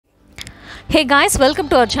Hey guys, welcome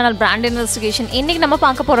to our channel Brand Investigation. இன்னைக்கு நம்ம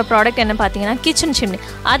பார்க்க போற ப்ராடக்ட் என்ன பாத்தீங்கன்னா Kitchen Chimney.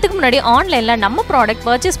 அதுக்கு முன்னாடி ஆன்லைன்ல நம்ம ப்ராடக்ட்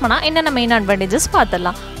பர்ச்சேஸ் பண்ணா என்னென்ன மெயின் அட்வான்டேஜஸ்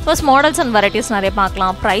பார்த்தலாம். First models and varieties நிறைய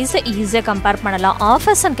பார்க்கலாம். Price ஈஸியா கம்பேர் பண்ணலாம்.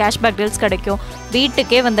 Offers and cashback deals கிடைக்கும்.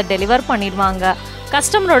 வீட்டுக்கே வந்து டெலிவர் பண்ணிடுவாங்க.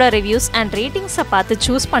 கஸ்டமரோட ரிவ்யூஸ் அண்ட் ரேட்டிங்ஸை பார்த்து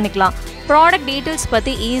சூஸ் பண்ணிக்கலாம். ப்ராடக்ட் டீட்டெயில்ஸ்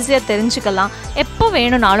பற்றி ஈஸியாக தெரிஞ்சுக்கலாம். எப்போ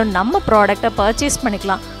வேணும்னாலும் நம்ம ப்ராடக்டை பர்ச்சேஸ்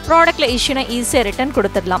பண்ணிக்கலாம். ப்ராடக்ட்டில் இஷ்யூனா ஈஸியாக ரிட்டர்ன்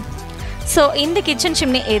கொடுத்துடலாம். ஸோ இந்த கிச்சன்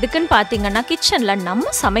சிம்னி எதுக்குன்னு பார்த்தீங்கன்னா கிச்சனில்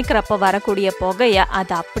நம்ம சமைக்கிறப்போ வரக்கூடிய புகையை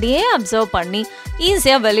அதை அப்படியே அப்சர்வ் பண்ணி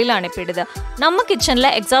ஈஸியாக வெளியில் அனுப்பிடுது. நம்ம கிச்சனில்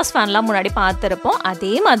எக்ஸாஸ்ட் ஃபேன்லாம் முன்னாடி பார்த்துருப்போம்,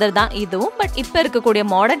 அதே மாதிரி தான் இதுவும். பட் இப்போ இருக்கக்கூடிய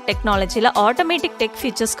மாடர்ன் டெக்னாலஜியில் ஆட்டோமேட்டிக் டெக்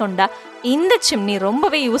ஃபீச்சர்ஸ் கொண்ட இந்த சிம்னி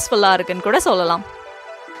ரொம்பவே யூஸ்ஃபுல்லாக இருக்குன்னு கூட சொல்லலாம்.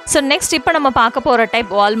 ஸோ நெக்ஸ்ட் இப்போ நம்ம பார்க்க போகிற டைப்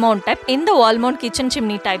வால் மவுண்ட் டைப். இந்த வால் மவுண்ட் கிச்சன்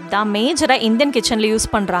சிம்னி டைப் தான் மேஜராக இந்தியன் கிச்சனில் யூஸ்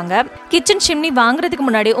பண்ணுறாங்க. கிச்சன் சிம்னி வாங்குறதுக்கு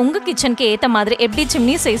முன்னாடி உங்கள் கிச்சனுக்கு ஏற்ற மாதிரி எப்படி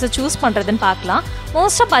சிம்னி சைஸை சூஸ் பண்ணுறதுன்னு பார்க்கலாம்.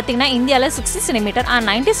 மோஸ்ட்டாக பார்த்தீங்கன்னா இந்தியாவில் 60 சென்டிமீட்டர் அண்ட்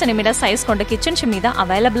 90 சென்டிமீட்டர் சைஸ் கொண்ட கிச்சன் சிம்னி தான்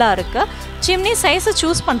அவைலபிளாக இருக்குது. சிம்னி சைஸை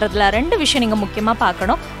சூஸ் பண்ணுறதுல ரெண்டு விஷயம் நீங்கள் முக்கியமாக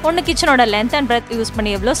பார்க்கணும். ஒன்று கிச்சனோட லென்த் அண்ட் பிரெத் யூஸ்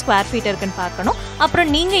பண்ணி எவ்வளோ ஸ்கொயர் ஃபீட் இருக்குன்னு பார்க்கணும்.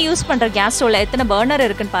 அப்புறம் நீங்கள் யூஸ் பண்ணுற கேஸ் ஸ்டவ்வில் எத்தனை பர்னர்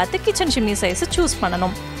இருக்குன்னு பார்த்து கிச்சன் சிம்னி சைஸை சூஸ்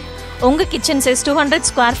பண்ணணும். உங்கள் கிச்சன் சைஸ் 200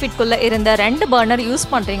 ஸ்கொயர் ஃபீட்குள்ளே இருந்த 2 பர்னர் யூஸ்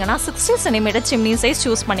பண்ணுறீங்கன்னா 60 சென்டிமீட்டர் சிம்னி சைஸ்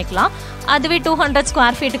சூஸ் பண்ணிக்கலாம். அதுவே 200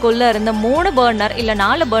 ஸ்கொயர் ஃபீட்டுக்குள்ளே இருந்த 3 பர்னர் இல்லை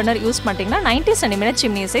 4 பர்னர் யூஸ் பண்ணுறீங்கன்னா 90 சென்டிமீட்டர்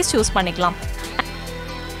சிம்னி சைஸ் சூஸ் பண்ணிக்கலாம்.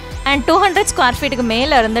 அண்ட் 200 ஸ்கொயர் ஃபீட்டுக்கு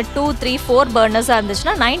மேலே இருந்த 2, 3, 4 பர்னர்ஸாக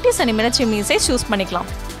இருந்துச்சுன்னா 90 சென்டிமீட்டர் சிம்னி சைஸ் சூஸ் பண்ணிக்கலாம்.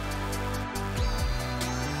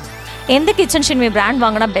 எந்த கிச்சன் சிம்னி பிராண்ட்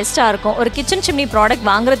வாங்கினா பெஸ்ட்டாக இருக்கும், ஒரு கிச்சன் சிம்னி ப்ராடக்ட்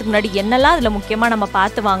வாங்குறதுக்கு முன்னாடி என்னெல்லாம் அதில் முக்கியமாக நம்ம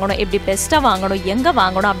பார்த்து வாங்கணும், எப்படி பெஸ்ட்டாக வாங்கணும், எங்கே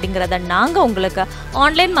வாங்கணும் அப்படிங்கிறத நாங்கள் உங்களுக்கு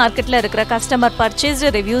ஆன்லைன் மார்க்கெட்டில் இருக்கிற customer purchase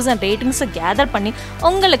reviews and ரேட்டிங்ஸை gather பண்ணி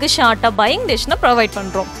உங்களுக்கு ஷார்ட்டாக பையிங் டெசிஷனை ப்ரொவைட்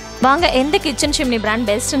பண்ணுறோம். வாங்க எந்த கிச்சன் சிம்னி பிராண்ட்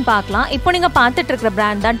பெஸ்ட்டுன்னு பார்க்கலாம். இப்போ நீங்கள் பார்த்துட்டு இருக்கிற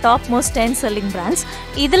பிராண்ட் தான் டாப் மோஸ்ட் 10 செல்லிங் பிராண்ட்ஸ்.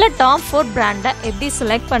 இதில் டாப் 4 பிராண்டை எப்படி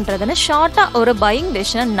செலக்ட் பண்ணுறதுன்னு ஷார்ட்டாக ஒரு பையிங்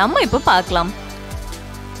டெசிஷனை நம்ம இப்போ பார்க்கலாம்.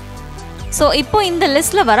 ஸோ இப்போ இந்த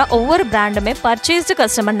லிஸ்ட்டில் வர ஒவ்வொரு பிராண்டுமே பர்ச்சேஸ்டு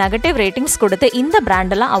கஸ்டமர் நெகட்டிவ் ரேட்டிங்ஸ் கொடுத்து இந்த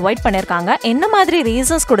பிராண்டெல்லாம் அவாய்ட் பண்ணியிருக்காங்க. என்ன மாதிரி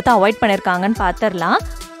ரீசன்ஸ் கொடுத்து அவாய்ட் பண்ணியிருக்காங்கன்னு பார்த்துடலாம்.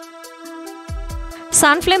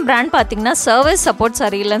 சன்ஃப்ளேம் பிராண்ட் பார்த்தீங்கன்னா சர்வீஸ் சப்போர்ட்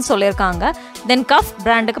சரியில்லைன்னு சொல்லியிருக்காங்க. தென் கஃப்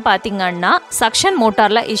பிராண்டுக்கு பார்த்தீங்கன்னா சக்ஷன்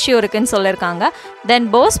மோட்டாரில் இஷ்யூ இருக்குன்னு சொல்லியிருக்காங்க. தென்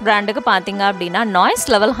போஸ் பிராண்டுக்கு பார்த்தீங்க அப்படின்னா நாய்ஸ்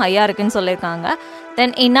லெவல் ஹையாக இருக்குன்னு சொல்லியிருக்காங்க.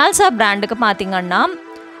 தென் இனால்சா பிராண்டுக்கு பார்த்தீங்கன்னா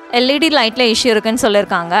எல்இடி லைட்டில் இஷ்யூ இருக்குன்னு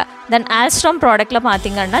சொல்லியிருக்காங்க. தென் ஆல்ஸ்ட்ராம் ப்ராடக்ட்டில்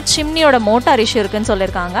பார்த்தீங்கன்னா சிம்னியோட மோட்டார் இஷ்யூ இருக்குன்னு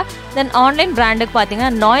சொல்லியிருக்காங்க. தென் ஆன்லைன் பிராண்டுக்கு பார்த்தீங்கன்னா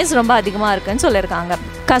நாய்ஸ் ரொம்ப அதிகமாக இருக்குன்னு சொல்லியிருக்காங்க.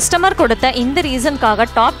 கஸ்டமர் கொடுத்த இந்த ரீசனுக்காக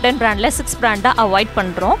டாப் 10 பிராண்டில் 6 பிராண்டை அவாய்ட்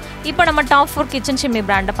பண்ணுறோம். இப்போ நம்ம டாப் 4 கிச்சன் சிம்னி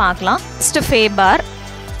பிராண்டை பார்க்கலாம். ஃபர்ஸ்ட் ஃபேபர்,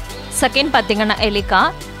 செகண்ட் பார்த்தீங்கன்னா எலிகா,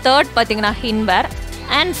 தேர்ட் பார்த்தீங்கன்னா Hindware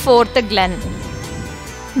and fourth Glenn.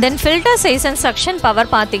 Then filter size and suction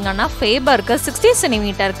power பார்த்தீங்கன்னா ஃபேபருக்கு 60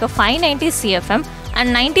 சென்டிமீட்டருக்கு 590 CFM and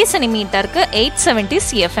 90 சென்டிமீட்டருக்கு 870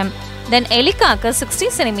 CFM. Then எலிகாக்கு 60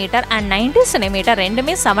 centimetre and 90 centimetre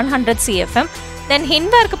ரெண்டுமே 700 CFM. தென்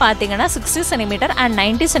ஹின்வேருக்கு பார்த்தீங்கன்னா 60 சென்டிமீட்டர் அண்ட்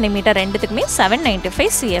 90 சென்டிமீட்டர் ரெண்டுத்துக்குமே 795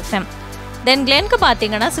 CFM. தென் கிளெனுக்கு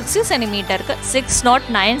பார்த்தீங்கன்னா 60 சென்டிமீட்டருக்கு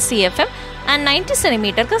 609 CFM அண்ட் 90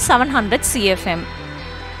 சென்டிமீட்டருக்கு 700 CFM.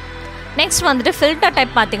 நெக்ஸ்ட் வந்துட்டு ஃபில்டர்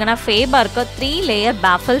டைப் பார்த்தீங்கன்னா ஃபேபருக்கு 3 லேயர்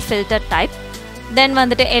பேஃபில் ஃபில்டர் டைப். தென்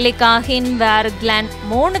வந்துட்டு எலிகா, Hindware, Glenn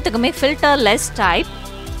மூணுத்துக்குமே filterless type.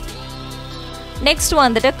 Next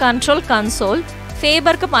வந்துட்டு கண்ட்ரோல் கன்சோல்.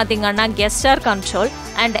 ஃபேபருக்கு பார்த்தீங்கன்னா gesture control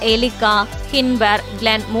and எலிகா, Hindware,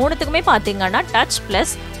 Glenn மூணுத்துக்குமே பார்த்தீங்கன்னா touch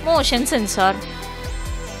plus motion sensor.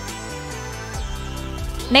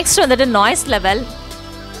 Next வந்துட்டு நாய்ஸ் லெவல்.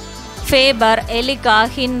 ஃபேபர், எலிகா,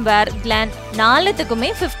 ஹின்வேர், கிளென்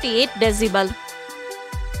நாலுத்துக்குமே 58 decibel.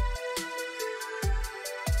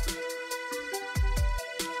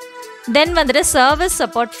 தென் வந்துட்டு சர்வீஸ்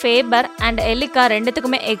சப்போர்ட் ஃபேபர் அண்ட் எலிகா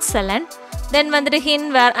ரெண்டுத்துக்குமே எக்ஸலண்ட். தென் வந்துட்டு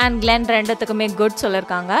ஹின்வேர் அண்ட் கிளென் ரெண்டுத்துக்குமே குட்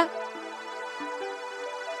சொல்லியிருக்காங்க.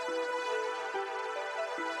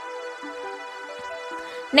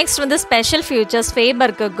 நெக்ஸ்ட் வந்து ஸ்பெஷல் ஃபியூச்சர்ஸ்.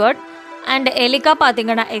 ஃபேபருக்கு குட் அண்ட் எலிகா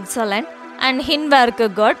பார்த்தீங்கன்னா excellent and ஹின்வேருக்கு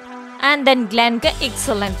good and then கிளெனுக்கு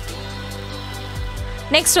excellent.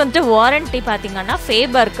 Next வந்துட்டு வாரண்ட்டி பார்த்தீங்கன்னா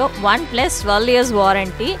ஃபேபருக்கு 1 + 12 years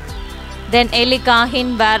வாரண்ட்டி. தென் எலிகா,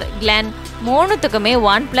 Hindware, Glenn மூணுத்துக்குமே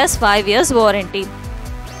 1 + 5 years warranty.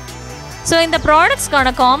 So இந்த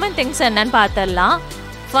ப்ராடக்ட்ஸ்க்கான காமன் திங்ஸ் என்னன்னு பார்த்துடலாம்.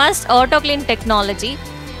 First Autoclean technology,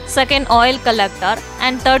 second oil collector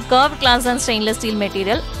and third curve class and stainless steel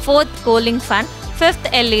material, fourth cooling fan, fifth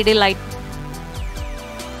LED light.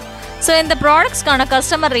 So இந்த ப்ராடக்ட்ஸ்க்கான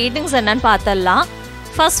customer ratings என்னன்னு பார்த்துடலாம்.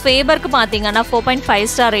 First ஃபேபருக்கு பார்த்தீங்கன்னா 4.5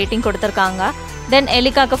 star rating கொடுத்துருக்காங்க. தென்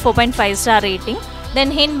எலிகாக்கு 4.5 star rating.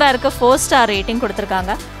 தென் ஹின்வேருக்கு 4 star rating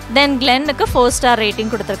கொடுத்துருக்காங்க. தென் கிளெனுக்கு 4 star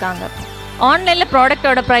rating கொடுத்துருக்காங்க. ஆன்லைனில்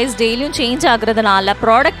ப்ராடக்ட்டோட price டெய்லியும் change ஆகுறதுனால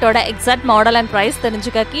ப்ராடக்ட்டோட exact model and price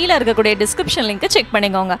தெரிஞ்சுக்க கீழே இருக்கக்கூடிய டிஸ்கிரிப்ஷன் லிங்க்கை செக்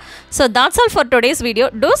பண்ணிக்கோங்க. So that's all for today's video.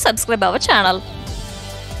 Do subscribe our channel.